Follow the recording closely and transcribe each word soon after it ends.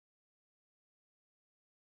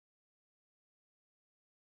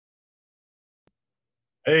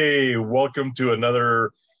Hey, welcome to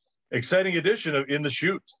another exciting edition of In the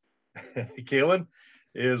Chute. Calen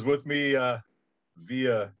is with me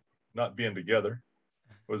via not being together.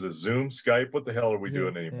 Was it Zoom, Skype? What the hell are we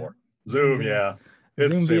doing Zoom, yeah. anymore? Zoom, Zoom, Zoom, yeah. It's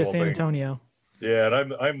the Zoom same via old San thing. Antonio. Yeah,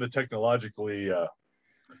 and I'm the technologically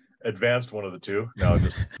advanced one of the two. No,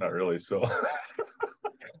 just not really. So,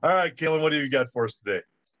 all right, Calen, what do you got for us today?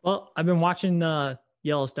 Well, I've been watching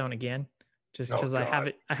Yellowstone again, just Oh because I have God.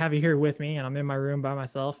 it. I have it here with me, and I'm in my room by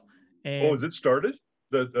myself. Oh, And is it started?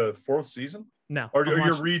 The fourth season? no, Or I'm you're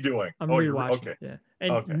watching. redoing? I'm Oh, you're rewatching okay. it.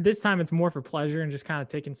 Yeah, Okay. and this time it's more for pleasure and just kind of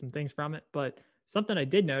taking some things from it. But something I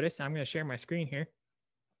did notice, I'm going to share my screen here.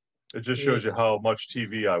 It just shows you Is how much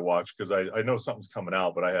TV I watch because I know something's coming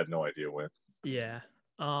out, but I had no idea when. yeah.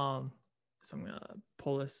 So I'm gonna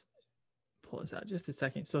pull this out just a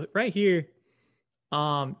second. So right here,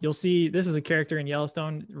 you'll see this is a character in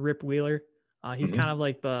Yellowstone, Rip Wheeler. He's kind Mm-hmm. of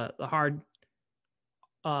like the hard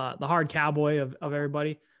cowboy of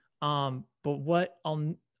everybody. But what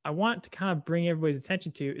I want to kind of bring everybody's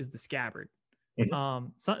attention to is the scabbard. Mm-hmm.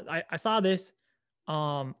 So I saw this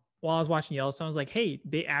while I was watching Yellowstone. I was like, hey,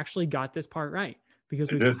 they actually got this part right because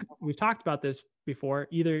They did. we've talked about this before.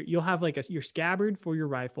 Either you'll have like your scabbard for your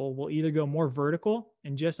rifle will either go more vertical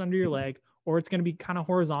and just under your Mm-hmm. leg, or it's going to be kind of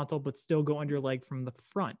horizontal but still go under your leg from the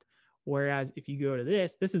front. Whereas if you go to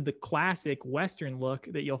this is the classic Western look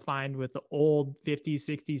that you'll find with the old 50s,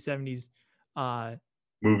 60s, 70s uh,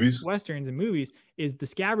 Movies. Westerns and movies, is the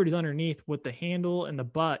scabbard is underneath with the handle and the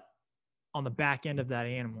butt on the back end of that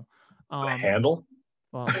animal. The Um, handle.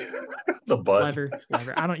 well, The butt. lever.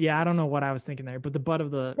 I don't know what I was thinking there, but the butt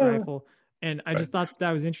of the rifle. And I Right. just thought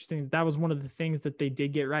that was interesting. That was one of the things that they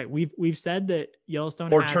did get right. We've said that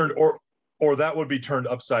Yellowstone Or had turned or that would be turned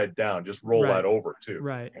upside down. Just roll that right, over too.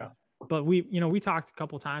 right. Yeah. But we talked a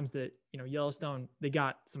couple times that Yellowstone they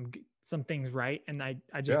got some things right, and I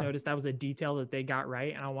just Yeah. noticed that was a detail that they got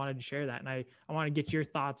right, and I wanted to share that, and I want to get your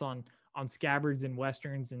thoughts on scabbards and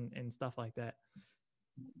westerns and stuff like that.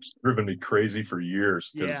 It's driven me crazy for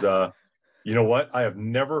years because Yeah. you know what? I have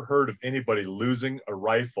never heard of anybody losing a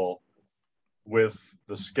rifle with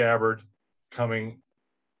the scabbard coming,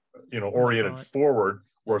 In the oriented front. forward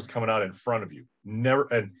where Yeah. it's coming out in front of you.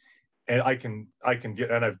 Never. And I can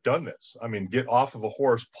get, and I've done this. I mean, get off of a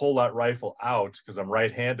horse, pull that rifle out because I'm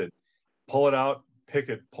right-handed, pull it out, pick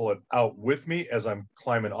it, pull it out with me as I'm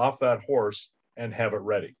climbing off that horse and have it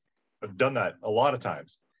ready. I've done that a lot of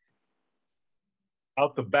times.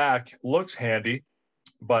 Out the back looks handy,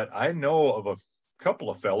 but I know of a couple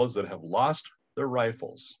of fellas that have lost their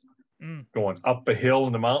rifles Mm. going up a hill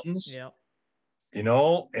in the mountains, Yeah.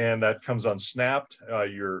 and that comes unsnapped.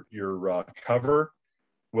 Your cover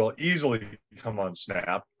will easily come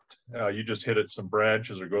unsnapped. You just hit it some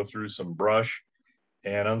branches or go through some brush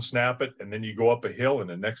and unsnap it, and then you go up a hill, and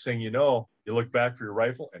the next thing you know, you look back for your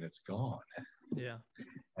rifle and it's gone. Yeah.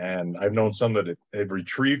 And I've known some that they've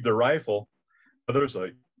retrieved the rifle. Others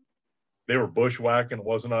like they were bushwhacking, it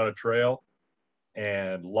wasn't on a trail,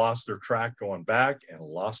 and lost their track going back and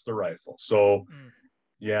lost the rifle. So Mm.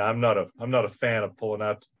 yeah, I'm not a fan of pulling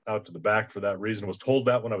out to the back for that reason. I was told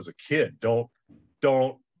that when I was a kid. Don't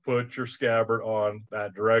put your scabbard on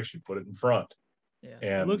that direction. Put it in front.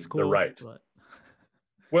 Yeah. It looks And they're cool, right. but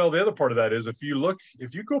Well, the other part of that is if you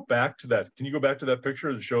go back to that, can you go back to that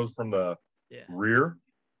picture that shows from the yeah. rear?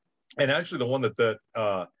 And actually, the one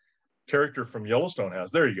that character from Yellowstone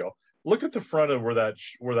has. There you go. Look at the front of where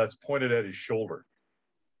that's pointed at his shoulder.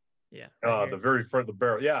 Yeah. Right The here. very front of the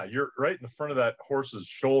barrel. Yeah, you're right in the front of that horse's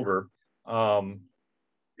shoulder. Um,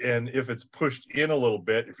 and if it's pushed in a little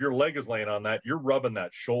bit, if your leg is laying on that, you're rubbing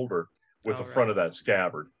that shoulder with Oh, the front right. of that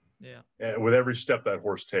scabbard Yeah. with every step that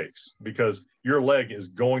horse takes because your leg is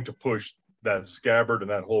going to push that scabbard and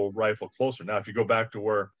that whole rifle closer. Now, if you go back to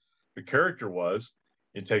where the character was,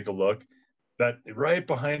 you take a look, that right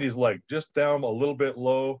behind his leg, just down a little bit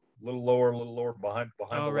low, a little lower behind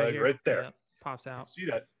Oh, the right leg, here. right there. Yeah. Pops You can out. see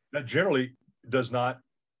that generally does not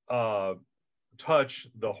uh, touch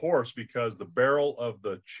the horse because the barrel of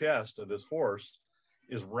the chest of this horse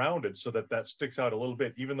is rounded so that sticks out a little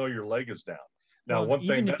bit, even though your leg is down. Now, Well, and one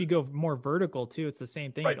thing even if that you go more vertical too, it's the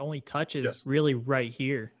same thing. It right, only touches yes, really right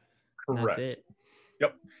here, and that's correct, it.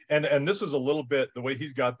 yep, and this is a little bit the way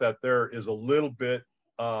he's got that there is a little bit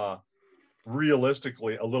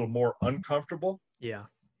realistically a little more uncomfortable Yeah.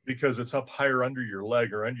 because it's up higher under your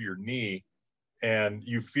leg or under your knee and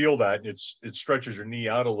you feel that and it stretches your knee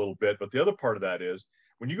out a little bit. But the other part of that is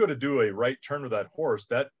when you go to do a right turn with that horse,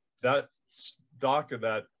 that stock of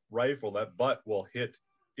that rifle, that butt will hit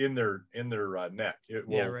in their neck. It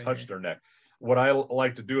Yeah. will Right touch here. their neck. What I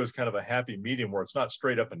like to do is kind of a happy medium where it's not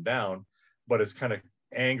straight up and down, but it's kind of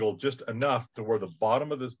angled just enough to where the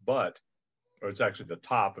bottom of this butt, or it's actually the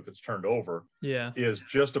top if it's turned over, is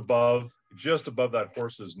just above that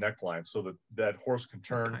horse's neckline, so that that horse can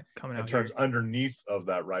turn and turns underneath of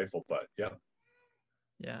that rifle butt. Yeah.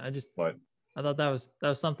 I thought that was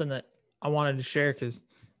something that I wanted to share, because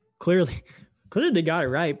clearly they got it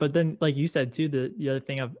right. But then, like you said too, the other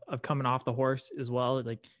thing of coming off the horse as well,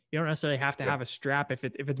 like you don't necessarily have to have a strap if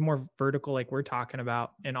it's more vertical, like we're talking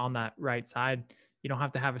about, and on that right side, you don't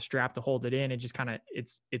have to have a strap to hold it in. It just kind of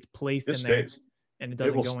it's placed in there, and it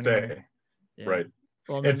doesn't go anywhere. Yeah. Right.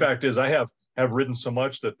 Well, in fact, I have ridden so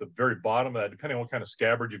much that the very bottom of that, depending on what kind of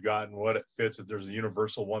scabbard you've got and what it fits, if there's a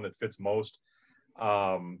universal one that fits most,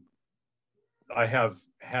 I have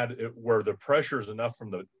had it where the pressure is enough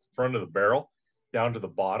from the front of the barrel down to the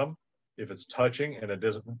bottom. If it's touching and it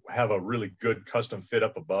doesn't have a really good custom fit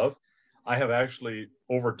up above, I have actually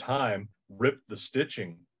over time ripped the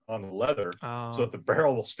stitching on the leather so that the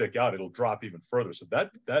barrel will stick out. It'll drop even further. So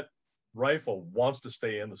that rifle wants to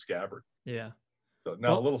stay in the scabbard. Yeah. So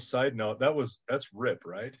now a little side note, that's Rip,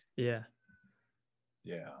 right? Yeah.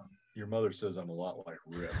 Yeah. Your mother says I'm a lot like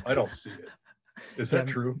Rip. I don't see it. Is that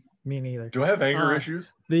true? Me neither. Do I have anger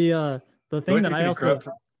issues? The thing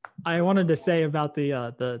that I wanted to say about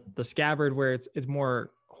the scabbard where it's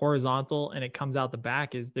more horizontal and it comes out the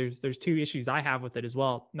back is there's two issues I have with it as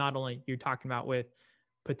well. Not only you're talking about with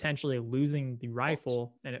potentially losing the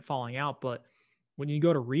rifle and it falling out, but when you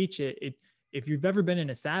go to reach it, if you've ever been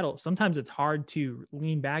in a saddle, sometimes it's hard to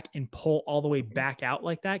lean back and pull all the way back out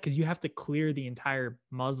like that, because you have to clear the entire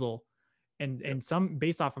muzzle. And some,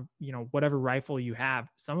 based off of, whatever rifle you have,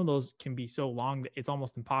 some of those can be so long that it's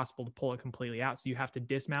almost impossible to pull it completely out. So you have to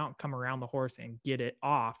dismount, come around the horse and get it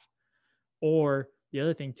off. Or the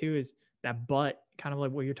other thing too is that butt, kind of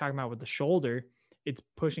like what you're talking about with the shoulder, it's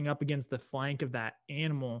pushing up against the flank of that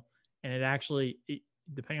animal. And it actually,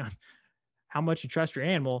 depending on how much you trust your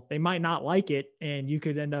animal, they might not like it. And you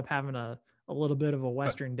could end up having a little bit of a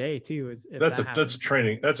Western day too. That's a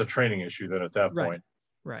training issue then at that point.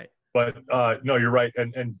 Right. But no, you're right.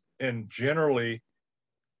 And generally,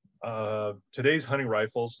 today's hunting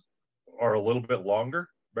rifles are a little bit longer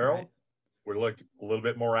barrel. Right. We're like a little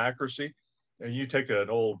bit more accuracy. And you take an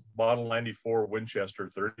old Model 94 Winchester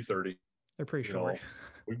 30-30. They're pretty short.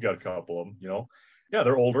 We've got a couple of them, Yeah,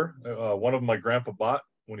 they're older. One of them my grandpa bought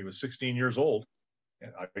when he was 16 years old.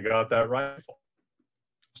 And I got that rifle.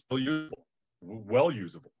 Still usable. Well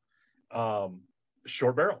usable.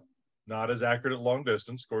 Short barrel. Not as accurate at long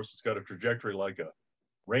distance. Of course, it's got a trajectory like a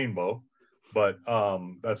rainbow, but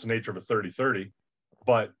that's the nature of a 30-30.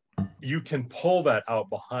 But you can pull that out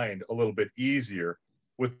behind a little bit easier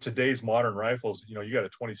with today's modern rifles. You got a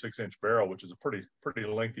 26-inch barrel, which is a pretty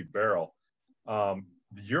lengthy barrel.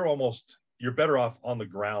 You're better off on the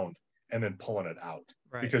ground and then pulling it out,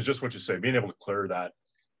 because just what you say, being able to clear that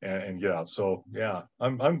and get out. So yeah,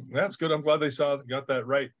 I'm that's good. I'm glad they got that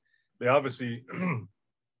right. They obviously.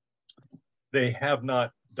 They have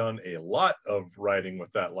not done a lot of riding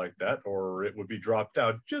with that like that, or it would be dropped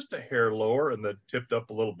out just a hair lower and then tipped up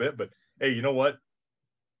a little bit. But hey, you know what?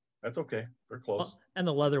 That's okay. They're close. Well, and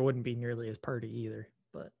the leather wouldn't be nearly as purty either.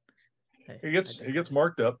 But hey, it gets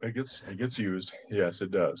marked up. It gets used. Yes,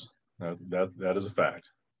 it does. That is a fact.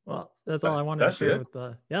 Well, that's all I wanted to share with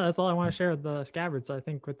that's all I want to share with the Scabbard. So I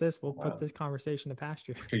think with this, we'll put this conversation to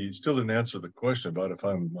pasture. Okay, you still didn't answer the question about if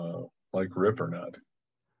I'm like Rip or not.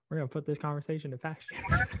 We're going to put this conversation to pasture.